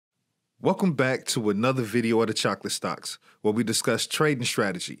Welcome back to another video of the Chocolate Stocks, where we discuss trading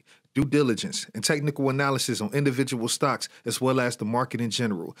strategy, due diligence, and technical analysis on individual stocks, as well as the market in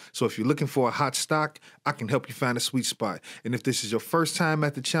general. So if you're looking for a hot stock, I can help you find a sweet spot. And if this is your first time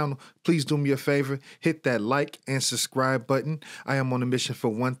at the channel, please do me a favor, hit that like and subscribe button. I am on a mission for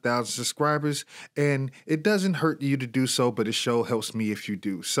 1,000 subscribers, and it doesn't hurt you to do so, but it sure helps me if you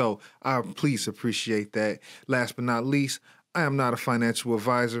do. So please appreciate that. Last but not least, I am not a financial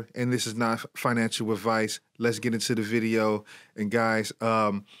advisor, and this is not financial advice. Let's get into the video. And guys,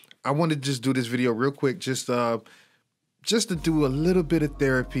 I want to just do this video real quick, just to do a little bit of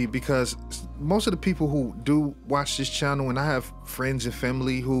therapy, because most of the people who do watch this channel, and I have friends and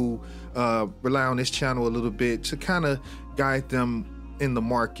family who rely on this channel a little bit to kind of guide them in the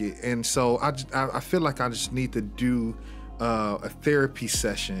market. And so I feel like I just need to do a therapy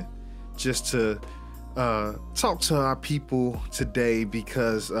session just to talk to our people today,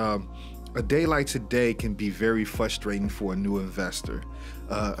 because a day like today can be very frustrating for a new investor.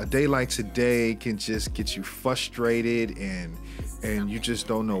 A day like today can just get you frustrated, and you just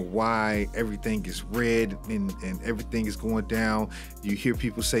don't know why everything is red and everything is going down. You hear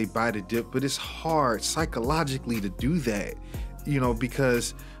people say buy the dip, but it's hard psychologically to do that, you know,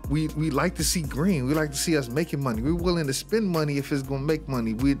 because we like to see green. We like to see us making money. We're willing to spend money if it's going to make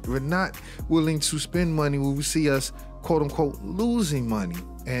money. We're not willing to spend money when we see us, quote unquote, losing money.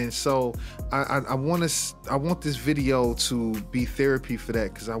 And so I want this video to be therapy for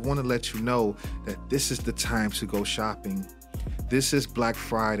that, because I want to let you know that this is the time to go shopping. This is Black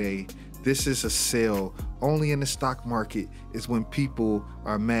Friday. This is a sale. Only in the stock market is when people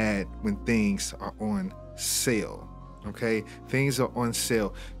are mad when things are on sale. Okay, things are on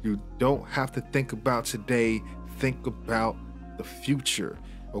sale. You don't have to think about today, think about the future.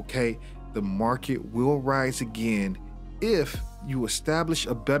 Okay, the market will rise again. If you establish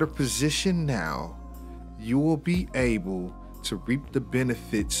a better position now, you will be able to reap the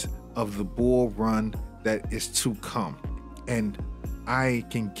benefits of the bull run that is to come. And I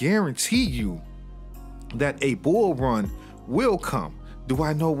can guarantee you that a bull run will come. Do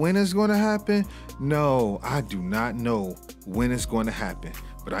I know when it's going to happen? No, I do not know when it's going to happen,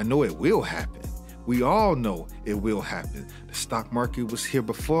 but I know it will happen. We all know it will happen. The stock market was here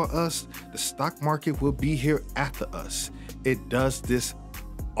before us. The stock market will be here after us. It does this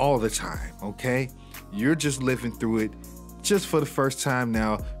all the time, okay? You're just living through it just for the first time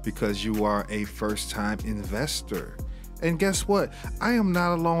now, because you are a first-time investor. And guess what? I am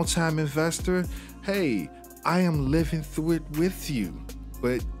not a long-time investor. Hey, I am living through it with you.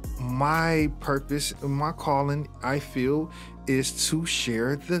 But my purpose, my calling, I feel, is to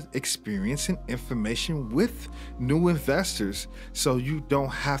share the experience and information with new investors, so you don't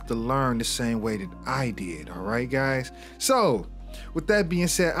have to learn the same way that I did. All right, guys? So with that being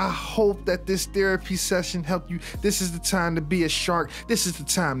said, I hope that this therapy session helped you. This is the time to be a shark. This is the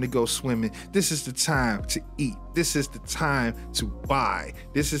time to go swimming. This is the time to eat. This is the time to buy.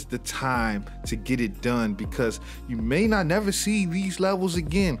 This is the time to get it done, because you may not never see these levels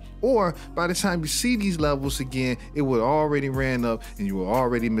again, or by the time you see these levels again, it will already ran up and you will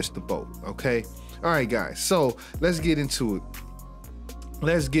already missed the boat. Okay? All right, guys. So let's get into it.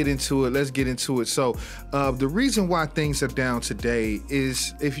 Let's get into it. So the reason why things are down today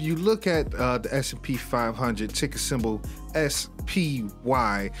is, if you look at the S&P 500, ticker symbol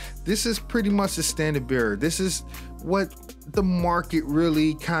SPY, this is pretty much the standard bearer. This is what the market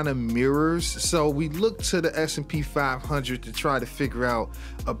really kind of mirrors. So we look to the S&P 500 to try to figure out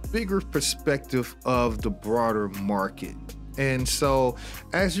a bigger perspective of the broader market. And so,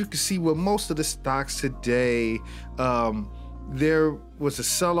 as you can see with most of the stocks today, there was a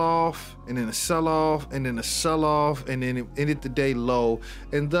sell-off, and then a sell-off, and then a sell-off, and then it ended the day low.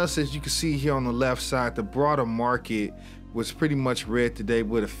 And thus, as you can see here on the left side, the broader market was pretty much red today,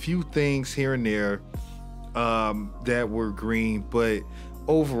 with a few things here and there that were green. But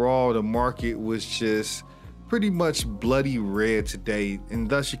overall, the market was just pretty much bloody red today. And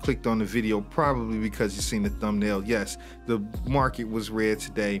thus, you clicked on the video probably because you seen the thumbnail. Yes, the market was red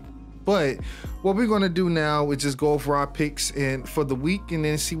today. But what we're going to do now is just go over our picks and for the week, and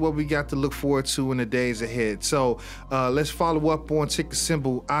then see what we got to look forward to in the days ahead. So let's follow up on ticker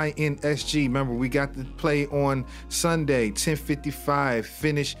symbol INSG. Remember, we got the play on Sunday, 10:55.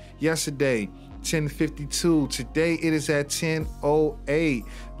 Finished yesterday, 10:52. Today it is at 10:08.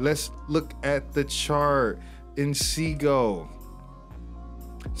 Let's look at the chart in SEGO.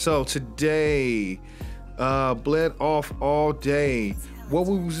 So today, Bled off all day. What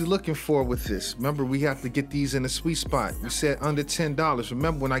we was looking for with this? Remember, we have to get these in a sweet spot. We said under $10.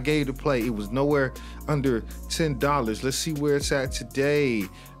 Remember when I gave you the play, it was nowhere under $10. Let's see where it's at today.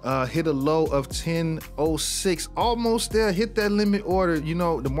 Hit a low of 10.06, almost there. Hit that limit order. You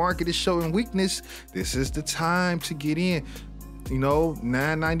know, the market is showing weakness. This is the time to get in. You know,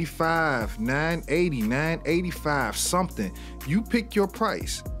 $9.95, $9.80, $9.85, something. You pick your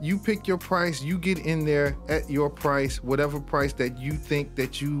price. You pick your price. You get in there at your price, whatever price that you think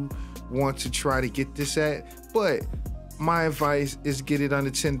that you want to try to get this at. But my advice is get it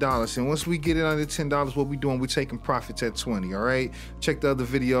under $10. And once we get it under $10, what we doing? We're taking profits at 20, all right? Check the other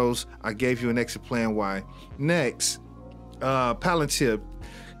videos. I gave you an exit plan why. Next, Palantir.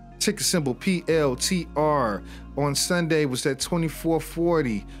 Ticker symbol PLTR. On Sunday was at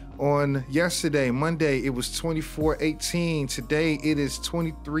 24.40. On yesterday, Monday, it was 24.18. Today it is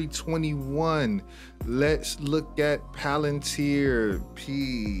 23.21. Let's look at Palantir,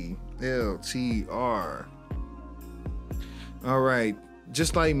 PLTR. All right,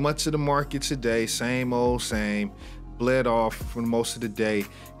 just like much of the market today, same old same. Bled off for most of the day.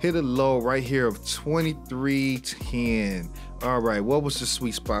 Hit a low right here of 23.10. All right, what was the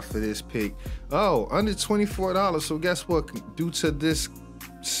sweet spot for this pick? Oh, under $24. So guess what? Due to this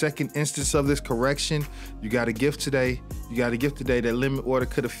second instance of this correction, you got a gift today. You got a gift today. That limit order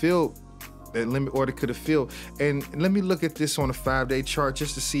could have filled. That limit order could have filled. And let me look at this on a 5-day chart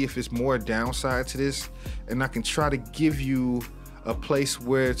just to see if it's more downside to this. And I can try to give you a place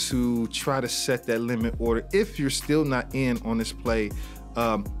where to try to set that limit order if you're still not in on this play.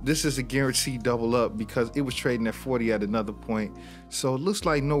 This is a guaranteed double up because it was trading at 40 at another point. So it looks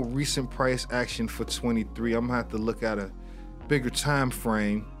like no recent price action for 23. I'm gonna have to look at a bigger time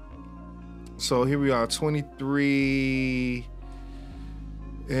frame. So here we are, 23.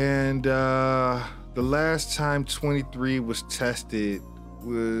 And the last time 23 was tested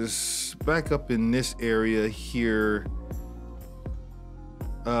was back up in this area here.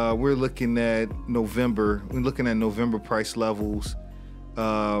 We're looking at November. We're looking at November price levels.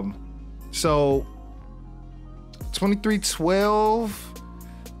 So 23.12,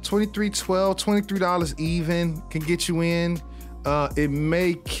 $23 even can get you in. It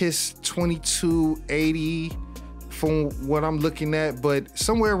may kiss 22.80 from what I'm looking at, but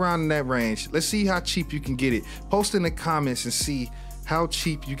somewhere around in that range. Let's see how cheap you can get it. Post in the comments and see how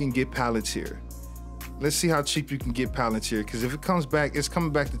cheap you can get Palantir. Let's see how cheap you can get Palantir, because if it comes back, it's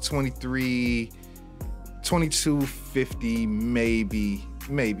coming back to 23, 22.50, maybe.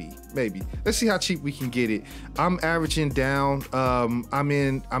 Let's see how cheap we can get it. I'm averaging down. I'm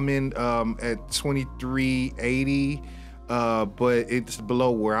in at 23.80, but it's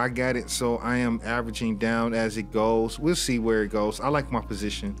below where I got it, so I am averaging down as it goes. We'll see where it goes. I like my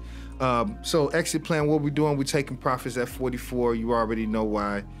position. So exit plan, what we're doing, we're taking profits at 44. You already know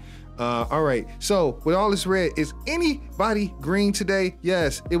why. All right, so with all this red, is anybody green today?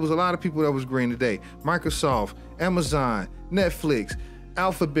 Yes, it was a lot of people that was green today. Microsoft, Amazon, Netflix,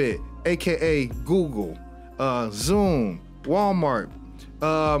 Alphabet, aka Google, Zoom, Walmart.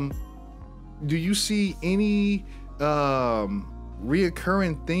 Do you see any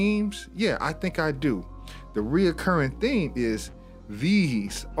reoccurring themes? Yeah, I think I do. The reoccurring theme is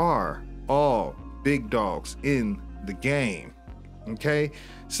these are all big dogs in the game. Okay,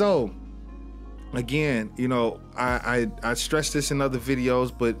 so again, you know, I stressed this in other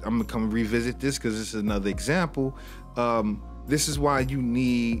videos, but I'm gonna come revisit this because this is another example. This is why you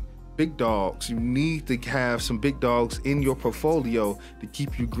need big dogs. You need to have some big dogs in your portfolio to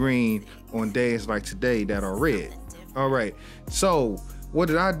keep you green on days like today that are red. All right, so what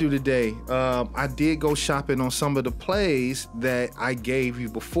did I do today? I did go shopping on some of the plays that I gave you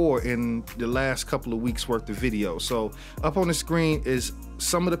before in the last couple of weeks worth of videos. So up on the screen is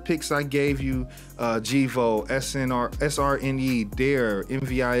some of the picks I gave you: GEVO, SRNE, DARE,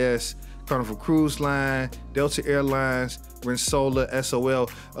 MVIS, Carnival Cruise Line, Delta Airlines, Rensola, SOL.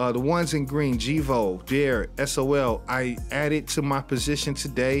 The ones in green, GEVO, DARE, SOL, I added to my position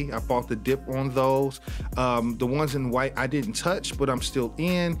today. I bought the dip on those. The ones in white I didn't touch, but I'm still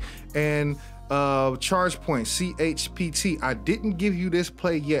in. And ChargePoint, CHPT, I didn't give you this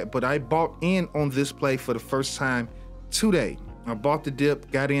play yet, but I bought in on this play for the first time today. I bought the dip,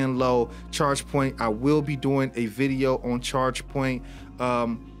 got in low. ChargePoint, I will be doing a video on ChargePoint.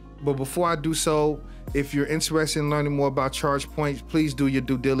 But before I do so, if you're interested in learning more about ChargePoint, please do your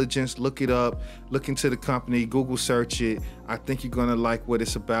due diligence. Look it up, look into the company, Google search it. I think you're gonna like what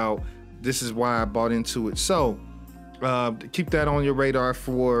it's about. This is why I bought into it. So keep that on your radar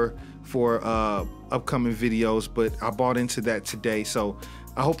for upcoming videos, but I bought into that today. So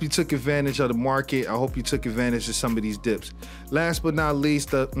I hope you took advantage of the market. I hope you took advantage of some of these dips. Last but not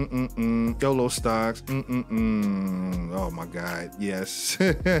least, the YOLO stocks. Oh my God, yes.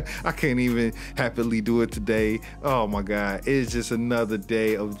 I can't even happily do it today. Oh my God, it's just another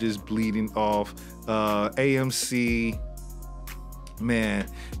day of just bleeding off. AMC, man,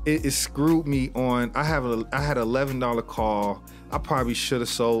 it screwed me on. I had $11 call. I probably should have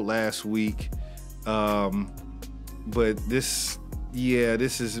sold last week, but this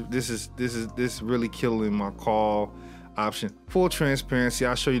is really killing my call option. Full transparency,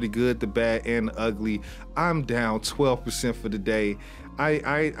 I'll show you the good, the bad, and the ugly. I'm down 12% for the day.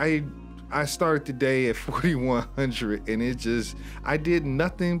 I started the day at 4,100, and I did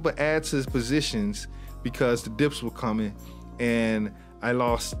nothing but add to positions because the dips were coming, and I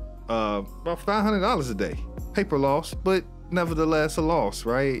lost about $500 a day. Paper loss, but nevertheless a loss,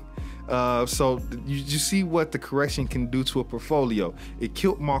 right? So you see what the correction can do to a portfolio. It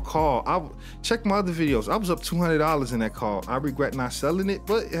killed my call. Check my other videos. I was up $200 in that call. I regret not selling it,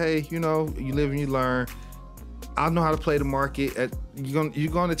 but hey, you know, you live and you learn. I know how to play the market.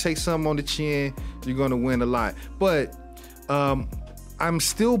 You're gonna take some on the chin. You're gonna win a lot. But I'm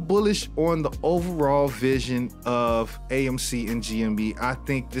still bullish on the overall vision of AMC and GMB. I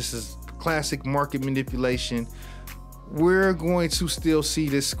think this is classic market manipulation. We're going to still see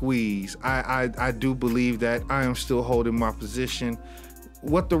this squeeze. I do believe that. I am still holding my position.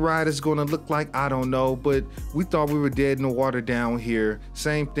 What the ride is going to look like, I don't know, but we thought we were dead in the water down here.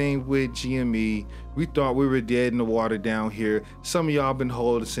 Same thing with GME. We thought we were dead in the water down here. Some of y'all been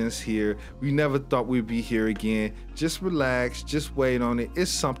holding since here. We never thought we'd be here again. Just relax, just wait on it.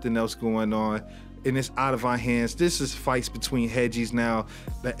 It's something else going on, and it's out of our hands. This is fights between hedgies now.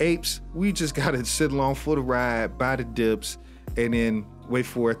 The apes, we just gotta sit along for the ride, buy the dips, and then wait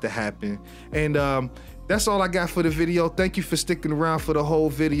for it to happen. And that's all I got for the video. Thank you for sticking around for the whole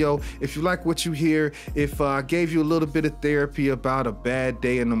video. If you like what you hear, if I gave you a little bit of therapy about a bad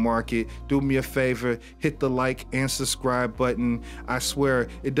day in the market, do me a favor, hit the like and subscribe button. I swear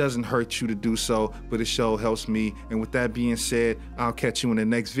it doesn't hurt you to do so, but it sure helps me. And with that being said, I'll catch you in the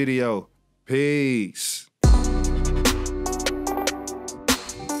next video. Peace.